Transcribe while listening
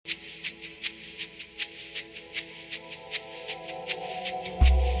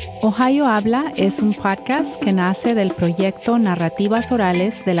Ohio Habla es un podcast que nace del proyecto Narrativas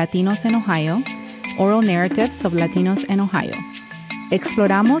Orales de Latinos en Ohio, Oral Narratives of Latinos in Ohio.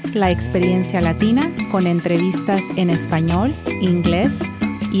 Exploramos la experiencia latina con entrevistas en español, inglés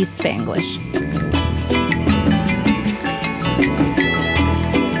y Spanglish.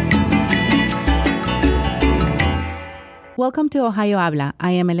 Welcome to Ohio Habla.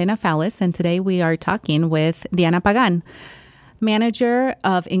 I am Elena Fallis, and today we are talking with Diana Pagan, Manager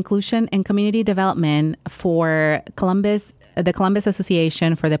of Inclusion and Community Development for the Columbus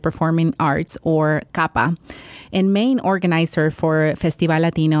Association for the Performing Arts, or CAPA, and main organizer for Festival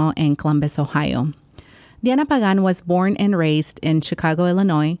Latino in Columbus, Ohio. Diana Pagan was born and raised in Chicago,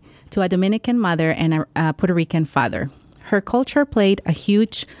 Illinois, to a Dominican mother and a Puerto Rican father. Her culture played a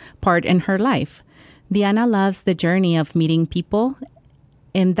huge part in her life. Diana loves the journey of meeting people,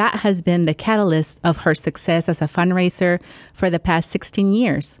 and that has been the catalyst of her success as a fundraiser for the past 16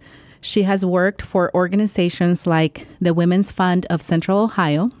 years. She has worked for organizations like the Women's Fund of Central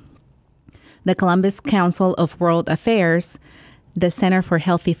Ohio, the Columbus Council of World Affairs, the Center for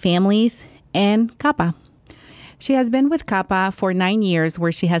Healthy Families, and CAPA. She has been with CAPA for 9 years,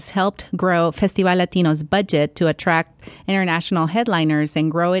 where she has helped grow Festival Latino's budget to attract international headliners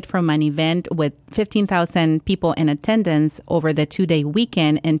and grow it from an event with 15,000 people in attendance over the two-day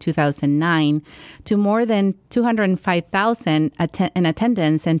weekend in 2009 to more than 205,000 in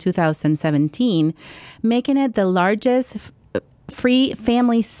attendance in 2017, making it the largest free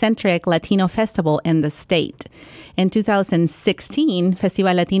family-centric Latino festival in the state. In 2016,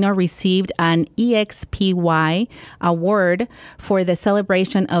 Festival Latino received an EXPY award for the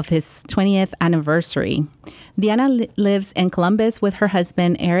celebration of its 20th anniversary. Diana lives in Columbus with her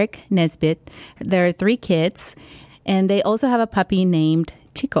husband, Eric Nesbitt. There are 3 kids, and they also have a puppy named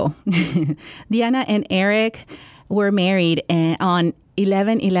Chico. Diana and Eric were married on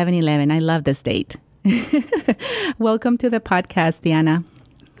 11/11/11. I love this date. Welcome to the podcast, Diana.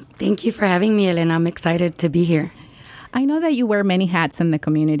 Thank you for having me, Elena. I'm excited to be here. I know that you wear many hats in the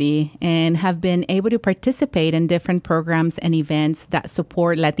community and have been able to participate in different programs and events that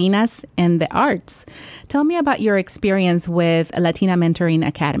support Latinas and the arts. Tell me about your experience with Latina Mentoring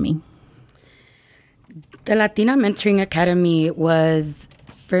Academy. The Latina Mentoring Academy was,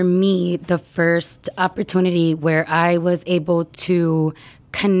 for me, the first opportunity where I was able to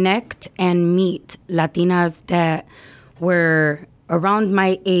connect and meet Latinas that were around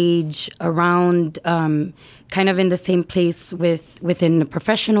my age, around kind of in the same place within the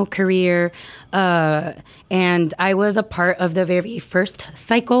professional career. And I was a part of the very first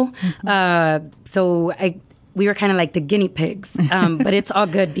cycle. So we were kind of like the guinea pigs. But it's all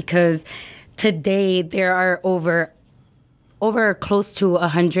good because today there are over close to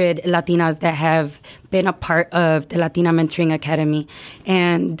 100 Latinas that have been a part of the Latina Mentoring Academy.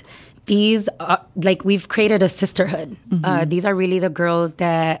 And these are, we've created a sisterhood. These are really the girls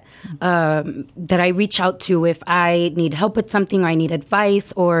that I reach out to if I need help with something, or I need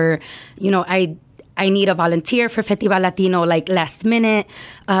advice, or, I need a volunteer for Festival Latino, last minute.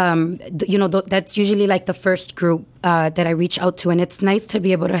 That's usually the first group that I reach out to. And it's nice to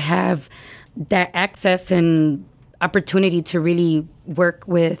be able to have that access and opportunity to really work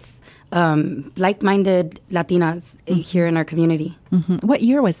with like-minded Latinas here in our community. What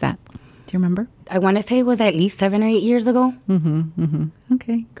year was that? Do you remember? I want to say it was at least 7 or 8 years ago.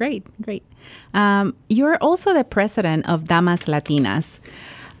 Okay, great. You're also the president of Damas Latinas.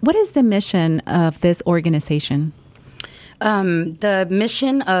 What is the mission of this organization? The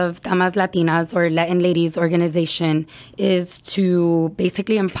mission of Damas Latinas, or Latin Ladies Organization, is to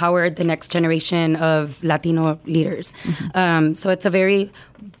basically empower the next generation of Latino leaders. So it's a very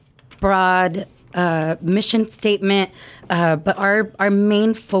broad mission statement, but our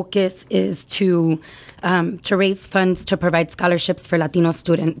main focus is to raise funds to provide scholarships for Latino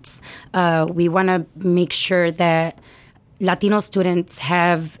students. We want to make sure that Latino students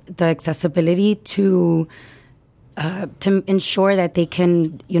have the accessibility to ensure that they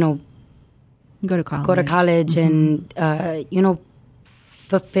can, go to college, and,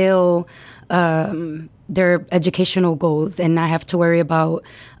 fulfill their educational goals and not have to worry about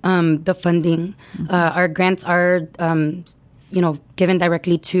the funding. Our grants are, given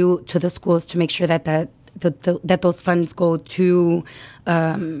directly to the schools to make sure that those funds go to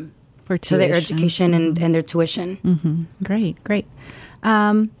their education and their tuition. Great.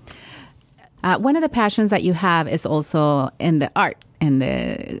 One of the passions that you have is also in the art and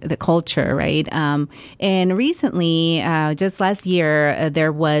the culture, right? And recently, just last year,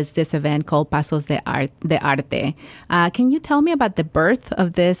 there was this event called Pasos de Arte. Can you tell me about the birth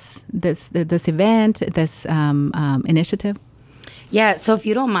of this event, this initiative? Yeah, so if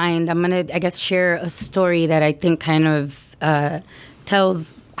you don't mind, I'm going to, I guess, share a story that I think kind of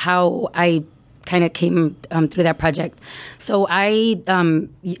tells how I kind of came through that project. So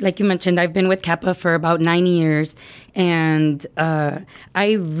like you mentioned, I've been with Kappa for about 9 years, and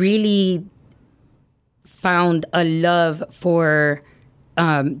I really found a love for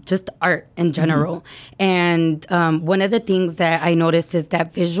just art in general. And one of the things that I noticed is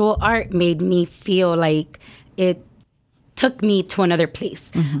that visual art made me feel like it took me to another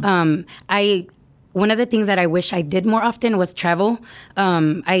place. One of the things that I wish I did more often was travel.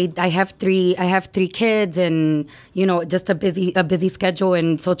 I have three kids, and just a busy schedule,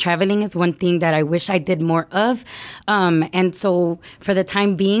 and so traveling is one thing that I wish I did more of. And so for the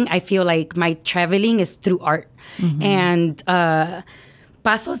time being, I feel like my traveling is through art. And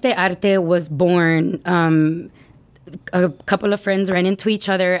Pasos de Arte was born. A couple of friends ran into each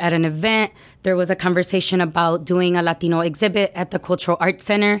other at an event. There was a conversation about doing a Latino exhibit at the Cultural Arts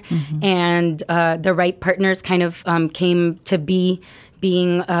Center, and the right partners kind of came to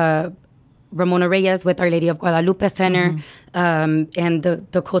being Ramona Reyes with Our Lady of Guadalupe Center, and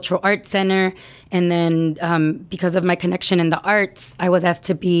the Cultural Arts Center. And then because of my connection in the arts, I was asked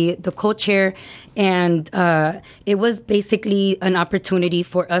to be the co-chair. And it was basically an opportunity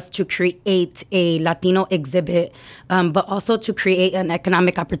for us to create a Latino exhibit, but also to create an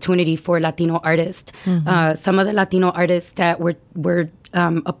economic opportunity for Latino artists. Some of the Latino artists that were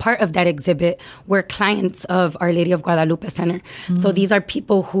a part of that exhibit were clients of Our Lady of Guadalupe Center. So these are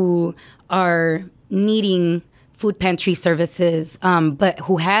people who are needing food pantry services, but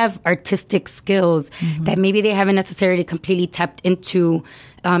who have artistic skills that maybe they haven't necessarily completely tapped into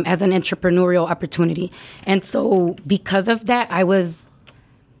as an entrepreneurial opportunity. And so because of that, I was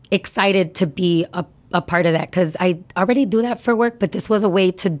excited to be a part of that, because I already do that for work, but this was a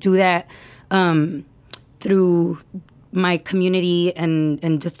way to do that through my community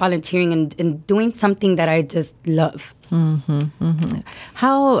and just volunteering and doing something that I just love.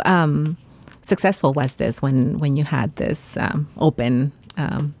 How successful was this when you had this opening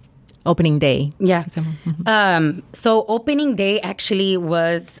day? Yeah. So opening day actually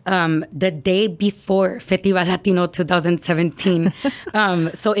was the day before Festival Latino 2017.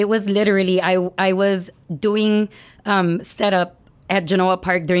 So it was literally, I was doing setup at Genoa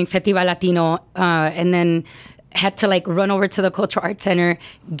Park during Festival Latino, and then had to run over to the Cultural Arts Center,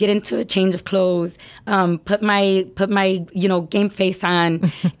 get into a change of clothes, put my game face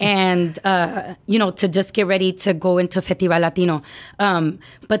on, and to just get ready to go into Festival Latino.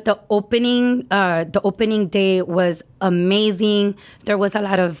 But the opening day was amazing. There was a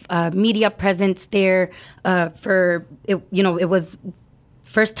lot of media presence there. It was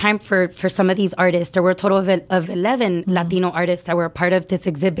first time for some of these artists. There were a total of 11 Latino artists that were a part of this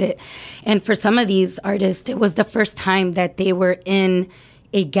exhibit. And for some of these artists, it was the first time that they were in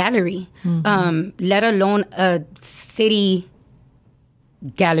a gallery, let alone a city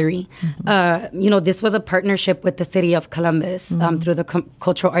gallery. This was a partnership with the city of Columbus through the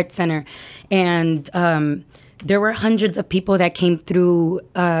Cultural Arts Center. And there were hundreds of people that came through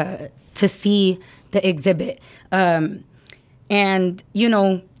to see the exhibit. And,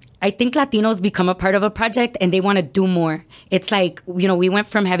 I think Latinos become a part of a project and they want to do more. It's like, we went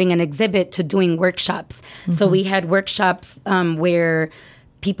from having an exhibit to doing workshops. So we had workshops where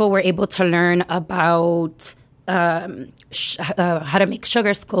people were able to learn about how to make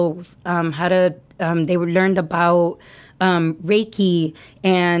sugar skulls, they learned about Reiki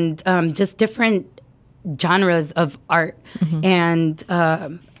and just different genres of art. And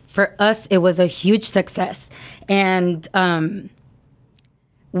for us, it was a huge success. And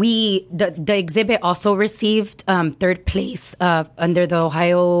the exhibit also received third place under the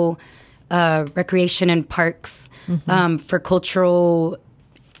Ohio Recreation and Parks for cultural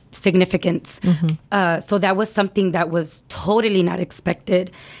significance. So that was something that was totally not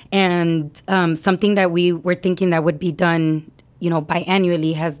expected, and something that we were thinking that would be done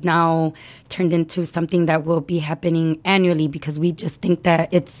biannually has now turned into something that will be happening annually, because we just think that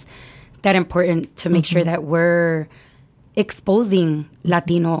it's that important to make sure that we're exposing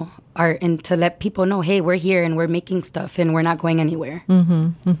Latino art and to let people know, hey, we're here and we're making stuff and we're not going anywhere.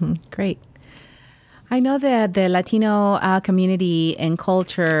 Great. I know that the Latino community and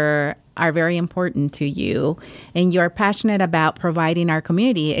culture are very important to you, and you're passionate about providing our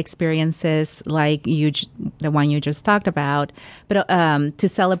community experiences like the one you just talked about, but to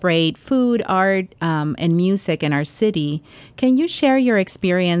celebrate food, art, and music in our city. Can you share your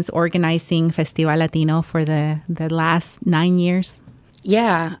experience organizing Festival Latino for the last 9 years?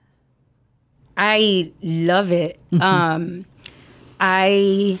 Yeah, I love it.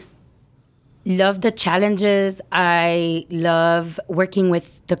 I love the challenges. I love working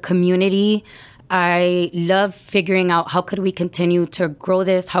with the community. I love figuring out how could we continue to grow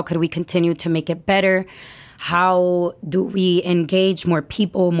this? How could we continue to make it better? How do we engage more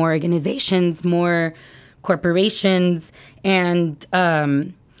people, more organizations, more corporations, and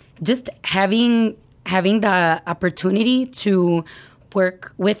just having the opportunity to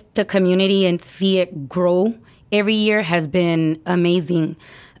work with the community and see it grow every year has been amazing.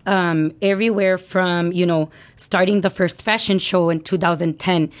 Everywhere from, starting the first fashion show in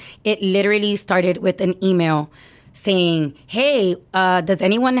 2010, it literally started with an email saying, hey, does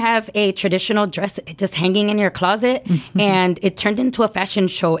anyone have a traditional dress just hanging in your closet? And it turned into a fashion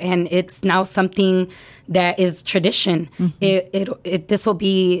show, and it's now something that is tradition. This will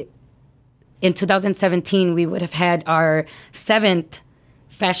be, in 2017, we would have had our 7th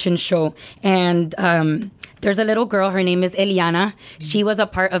fashion show. And there's a little girl, her name is Eliana. She was a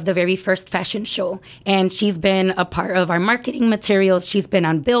part of the very first fashion show, and she's been a part of our marketing materials. She's been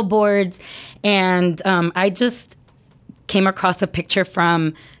on billboards, and I just came across a picture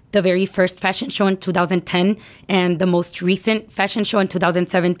from the very first fashion show in 2010 and the most recent fashion show in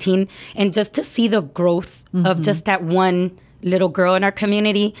 2017, and just to see the growth of just that one little girl in our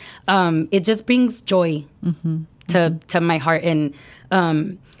community, it just brings joy to my heart. And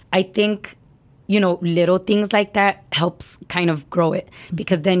I think, little things like that helps kind of grow it,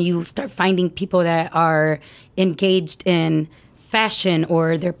 because then you start finding people that are engaged in fashion,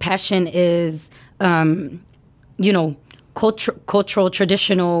 or their passion is, cultural,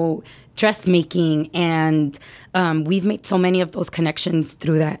 traditional dressmaking. And we've made so many of those connections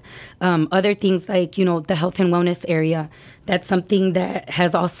through that. Other things like, the health and wellness area, that's something that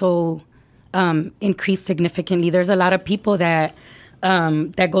has also increased significantly. There's a lot of people that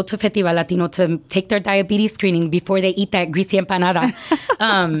go to Festival Latino to take their diabetes screening before they eat that greasy empanada.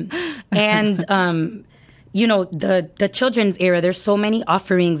 The children's area, there's so many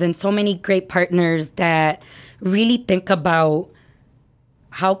offerings and so many great partners that really think about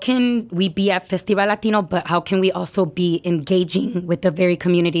how can we be at Festival Latino, but how can we also be engaging with the very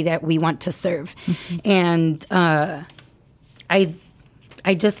community that we want to serve. And I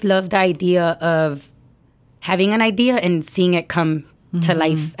just love the idea of having an idea and seeing it come to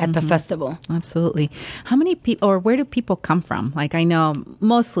life at the festival. Absolutely. How many people, or where do people come from? Like, I know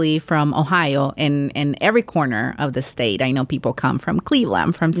mostly from Ohio and every corner of the state. I know people come from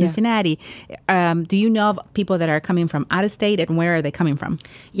Cleveland, from Cincinnati. Do you know of people that are coming from out of state, and where are they coming from?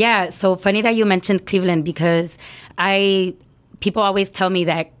 Yeah, so funny that you mentioned Cleveland, because people always tell me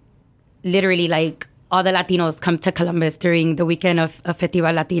that literally, like, all the Latinos come to Columbus during the weekend of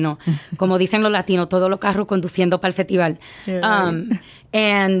Festival Latino. Como dicen los Latinos, todos los carros conduciendo para el festival.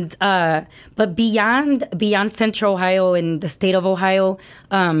 But beyond Central Ohio and the state of Ohio,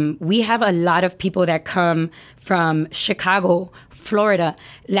 we have a lot of people that come from Chicago, Florida.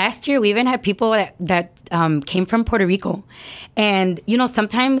 Last year, we even had people that came from Puerto Rico. And,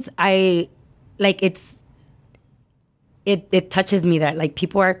 sometimes it touches me that, like,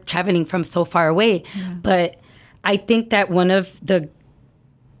 people are traveling from so far away. But I think that one of the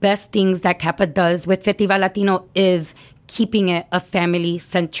best things that Kappa does with Festival Latino is keeping it a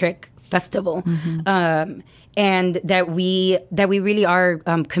family-centric festival. And that we really are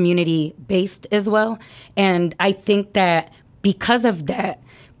community-based as well. And I think that because of that,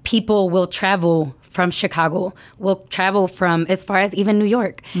 people will travel from Chicago, will travel from as far as even New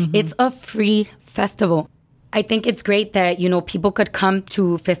York. It's a free festival. I think it's great that, people could come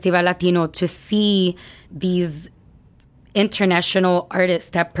to Festival Latino to see these international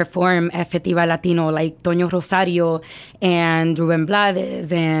artists that perform at Festival Latino, like Toño Rosario and Rubén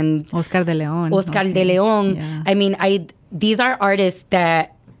Blades and Oscar de León. Yeah. I mean, these are artists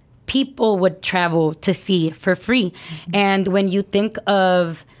that people would travel to see for free. And when you think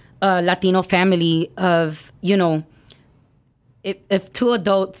of a Latino family of, if 2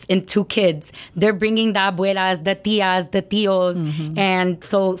 adults and 2 kids, they're bringing the abuelas, the tias, the tios. And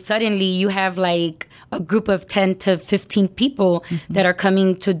so suddenly you have like a group of 10 to 15 people that are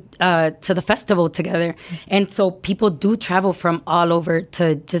coming to the festival together. And so people do travel from all over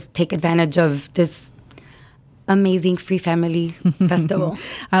to just take advantage of this amazing free family festival.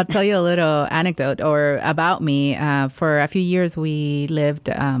 I'll tell you a little anecdote about me. For a few years, we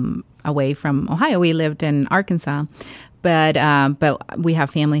lived away from Ohio. We lived in Arkansas. But we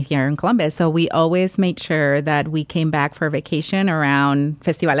have family here in Columbus, so we always made sure that we came back for vacation around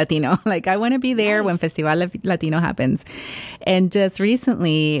Festival Latino. Like, I want to be there when Festival Latino happens. And just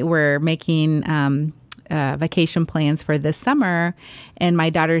recently, we're making vacation plans for this summer. And my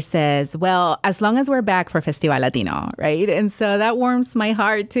daughter says, well, as long as we're back for Festival Latino, right? And so that warms my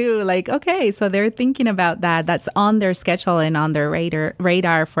heart too. Like, okay, so they're thinking about that. That's on their schedule and on their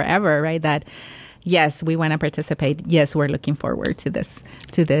radar forever, right? That, yes, we want to participate. Yes, we're looking forward to this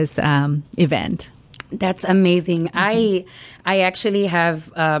event. That's amazing. I actually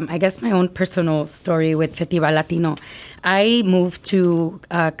have, I guess, my own personal story with Festival Latino. I moved to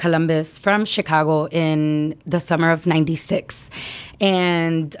Columbus from Chicago in the summer of '96.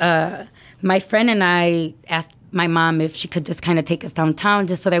 And my friend and I asked my mom if she could just kind of take us downtown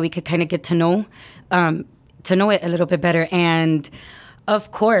just so that we could kind of get to know it a little bit better. And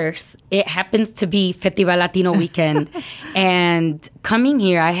of course, it happens to be Festival Latino weekend. And coming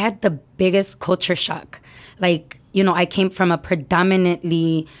here, I had the biggest culture shock. Like, you know, I came from a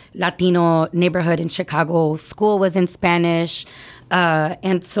predominantly Latino neighborhood in Chicago. School was in Spanish.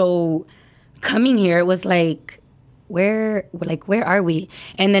 And so coming here, it was like, where are we?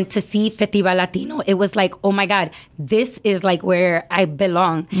 And then to see Festival Latino, it was like, oh my God, this is like where I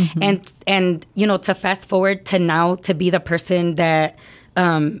belong. And you know, to fast forward to now, to be the person that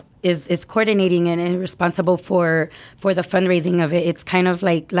is coordinating and responsible for the fundraising of it, it's kind of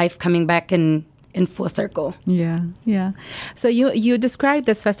like life coming back in full circle. Yeah. So you described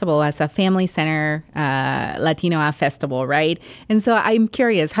this festival as a family center Latino festival, right? And so I'm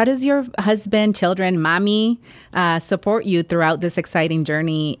curious, how does your husband, children, mommy support you throughout this exciting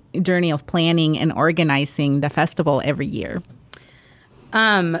journey of planning and organizing the festival every year?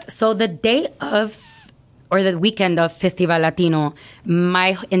 So the day of, or the weekend of Festival Latino,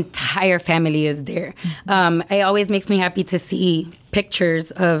 my entire family is there. It always makes me happy to see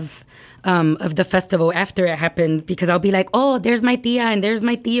pictures of the festival after it happens, because I'll be like, oh, there's my tia and there's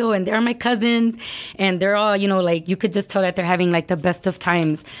my tío and there are my cousins, and they're all, you know, like, you could just tell that they're having like the best of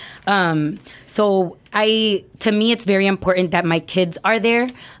times. So to me, it's very important that my kids are there.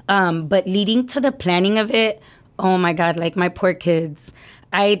 But leading to the planning of it, oh my God, like my poor kids.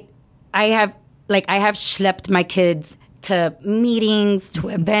 I have schlepped my kids to meetings, to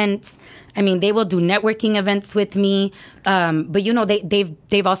events. I mean, they will do networking events with me. But you know,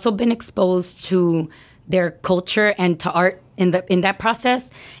 they've also been exposed to their culture and to art in that process.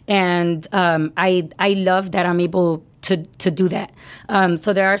 And I love that I'm able to do that.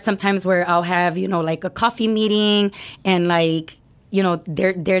 So there are some times where I'll have, you know, like a coffee meeting, and like, you know,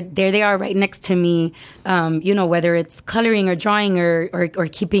 there they are right next to me, you know, whether it's coloring or drawing or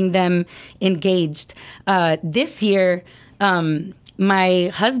keeping them engaged. This year, my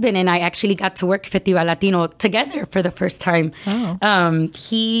husband and I actually got to work Festival Latino together for the first time. Oh.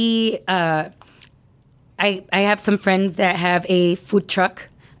 I have some friends that have a food truck,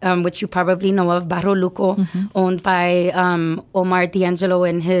 which you probably know of, Barro Luco, owned by Omar D'Angelo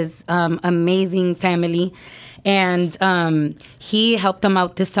and his amazing family. And he helped them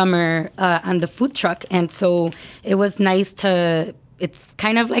out this summer on the food truck. And so it was nice it's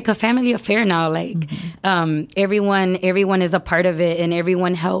kind of like a family affair now. Like everyone is a part of it, and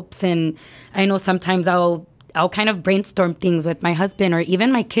everyone helps. And I know sometimes I'll kind of brainstorm things with my husband or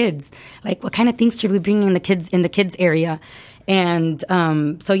even my kids. Like, what kind of things should we bring in the kids area? And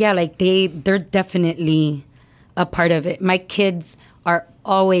so yeah, like they're definitely a part of it. My kids are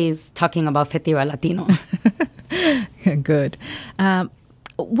always talking about Festival Latino. Good.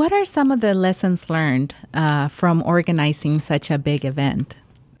 What are some of the lessons learned from organizing such a big event?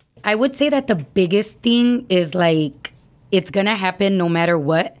 I would say that the biggest thing is, like, it's going to happen no matter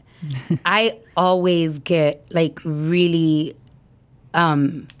what. I always get like really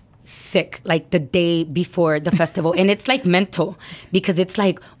sick like the day before the festival. And it's like mental, because it's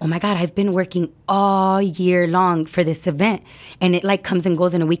like, oh my God, I've been working all year long for this event, and it like comes and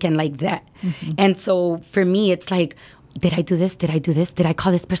goes in a weekend like that. And so for me, it's like, did I do this? Did I do this? Did I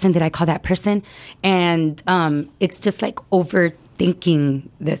call this person? Did I call that person? And it's just like overthinking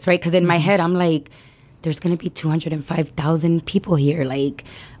this, right? Because in my head, I'm like, there's going to be 205,000 people here. Like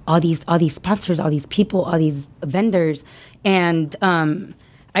all these sponsors, all these people, all these vendors. And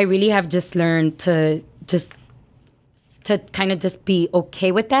I really have just learned to kind of just be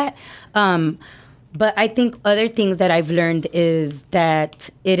okay with that. But I think other things that I've learned is that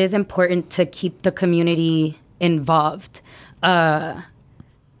it is important to keep the community involved.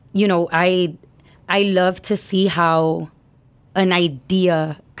 You know, I love to see how an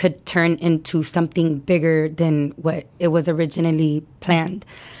idea could turn into something bigger than what it was originally planned.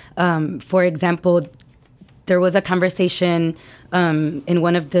 For example, there was a conversation in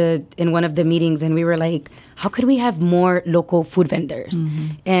one of the meetings, and we were like, how could we have more local food vendors?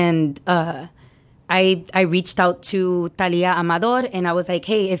 And I reached out to Talia Amador, and I was like,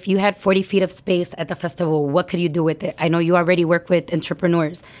 hey, if you had 40 feet of space at the festival, what could you do with it? I know you already work with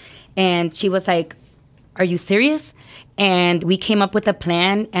entrepreneurs. And she was like, are you serious? And we came up with a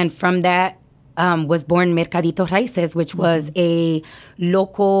plan, and from that was born Mercadito Raíces, which was a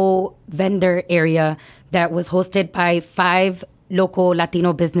local vendor area that was hosted by 5 local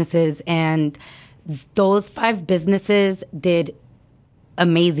Latino businesses. And those 5 businesses did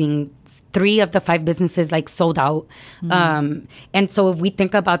amazing. 3 of the 5 businesses sold out. And so if we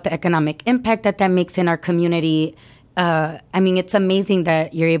think about the economic impact that makes in our community, it's amazing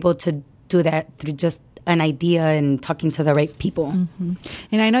that you're able to do that through just an idea and talking to the right people. Mm-hmm.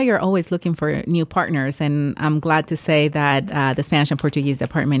 And I know you're always looking for new partners, and I'm glad to say that the Spanish and Portuguese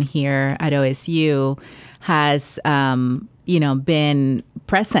department here at OSU has been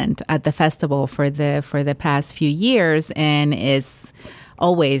present at the festival for the past few years, and is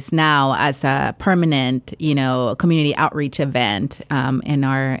always now as a permanent, community outreach event in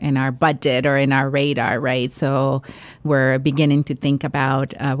our budget or in our radar, right? So we're beginning to think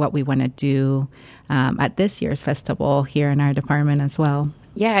about what we want to do at this year's festival here in our department as well.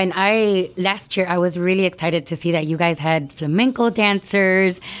 Yeah, and last year I was really excited to see that you guys had flamenco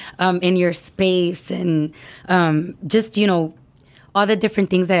dancers in your space, and just all the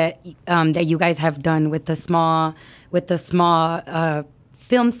different things that you guys have done with the small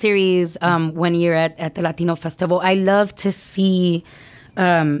film series 1 year at the Latino Festival. I love to see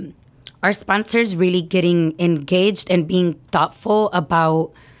our sponsors really getting engaged and being thoughtful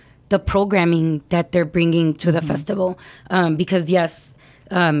about the programming that they're bringing to the festival. Because yes,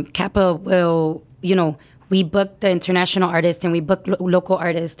 CAPA will, we book the international artists, and we book local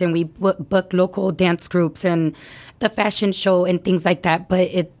artists, and we book local dance groups and the fashion show and things like that. But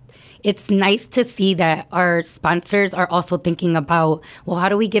it's nice to see that our sponsors are also thinking about, well, how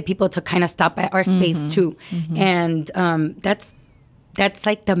do we get people to kind of stop at our space too? And that's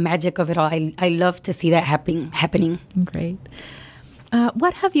like the magic of it all. I love to see that happening. Great.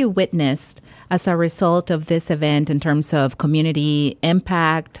 What have you witnessed as a result of this event in terms of community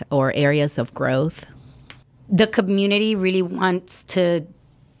impact or areas of growth? The community really wants to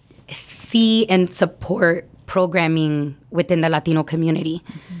see and support programming within the Latino community.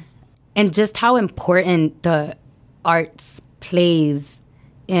 And just how important the arts plays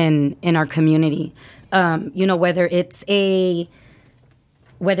in our community. Whether it's a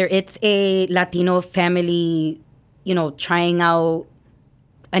Latino family, trying out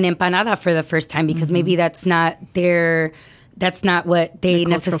an empanada for the first time because maybe that's not what they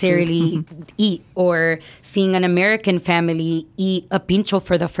necessarily eat, or seeing an American family eat a pincho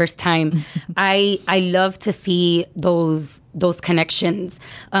for the first time. I love to see those connections.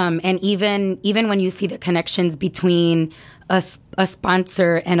 And even when you see the connections between a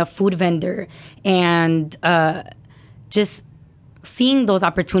sponsor and a food vendor, and just seeing those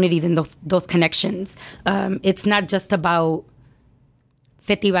opportunities and those connections. It's not just about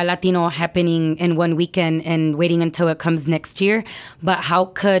Festival Latino happening in one weekend and waiting until it comes next year, but how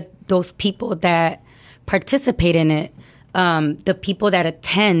could those people that participate in it, the people that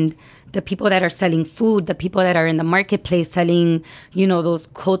attend, the people that are selling food, the people that are in the marketplace selling, those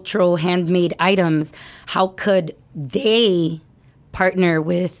cultural handmade items, how could they partner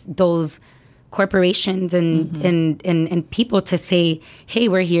with those corporations and people to say, hey,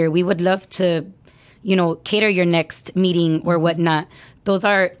 we're here. We would love to, cater your next meeting or whatnot.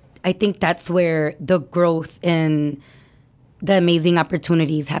 I think that's where the growth and the amazing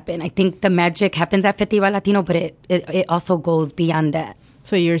opportunities happen. I think the magic happens at Festival Latino, but it also goes beyond that.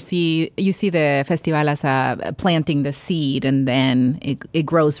 So you see the festival as planting the seed, and then it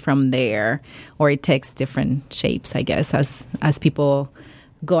grows from there, or it takes different shapes, I guess, as people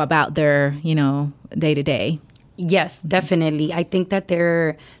go about their, day to day. Yes, definitely. I think that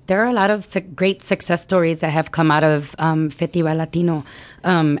there are a lot of great success stories that have come out of Festival Latino.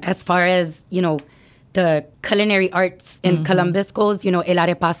 As far as, the culinary arts in Columbus goes, El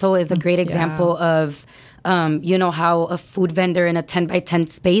Arepaso is a great example of, how a food vendor in a 10 by 10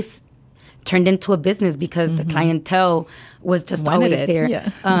 space turned into a business because the clientele was just always there. Yeah.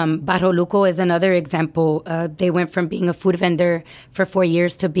 Barro Luco is another example. They went from being a food vendor for 4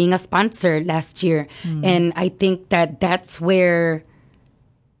 years to being a sponsor last year. And I think that that's where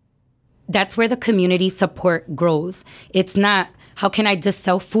the community support grows. It's not, how can I just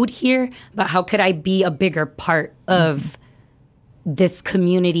sell food here, but how could I be a bigger part of this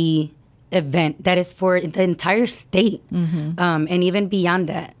community event that is for the entire state, and even beyond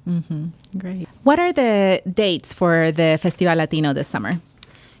that. Great. What are the dates for the Festival Latino this summer?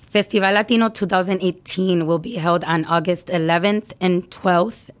 Festival Latino 2018 will be held on August 11th and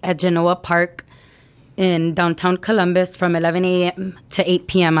 12th at Genoa Park in downtown Columbus from 11 a.m. to 8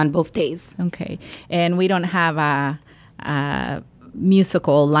 p.m. on both days. Okay. And we don't have a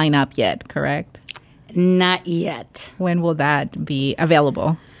musical lineup yet, correct? Not yet. When will that be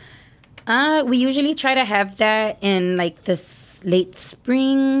available? We usually try to have that in like the late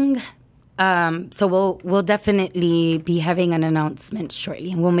spring. So we'll definitely be having an announcement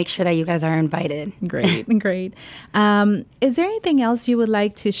shortly, and we'll make sure that you guys are invited. Great, great. Is there anything else you would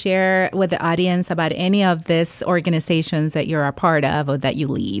like to share with the audience about any of these organizations that you're a part of or that you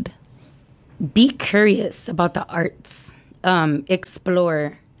lead? Be curious about the arts.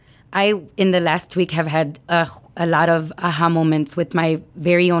 Explore. I, in the last week, have had a lot of aha moments with my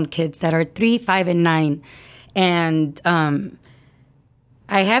very own kids that are 3, 5, and 9. And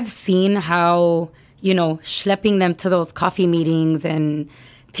I have seen how, schlepping them to those coffee meetings and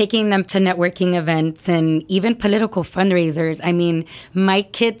taking them to networking events and even political fundraisers. I mean, my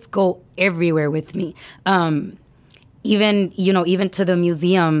kids go everywhere with me. Even to the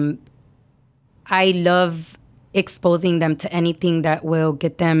museum. I love exposing them to anything that will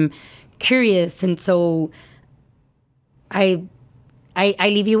get them curious. And so I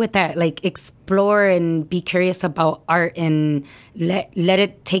leave you with that, like explore and be curious about art and let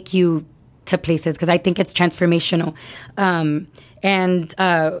it take you to places, because I think it's transformational. And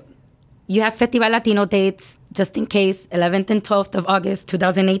you have Festival Latino dates, just in case, 11th and 12th of August,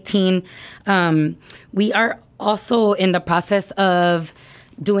 2018. We are also in the process of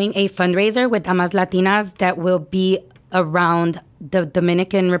doing a fundraiser with Damas Latinas that will be around the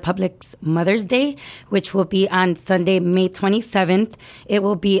Dominican Republic's Mother's Day, which will be on Sunday, May 27th. It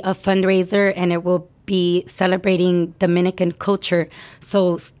will be a fundraiser, and it will be celebrating Dominican culture.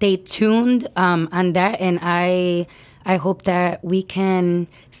 So stay tuned on that, and I hope that we can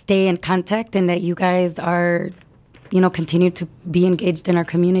stay in contact and that you guys are continue to be engaged in our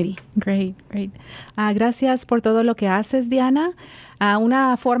community. Great, great. Gracias por todo lo que haces, Diana.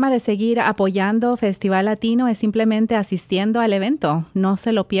 Una forma de seguir apoyando Festival Latino es simplemente asistiendo al evento. No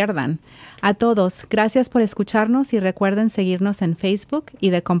se lo pierdan. A todos, gracias por escucharnos y recuerden seguirnos en Facebook y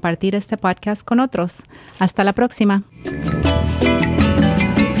de compartir este podcast con otros. Hasta la próxima.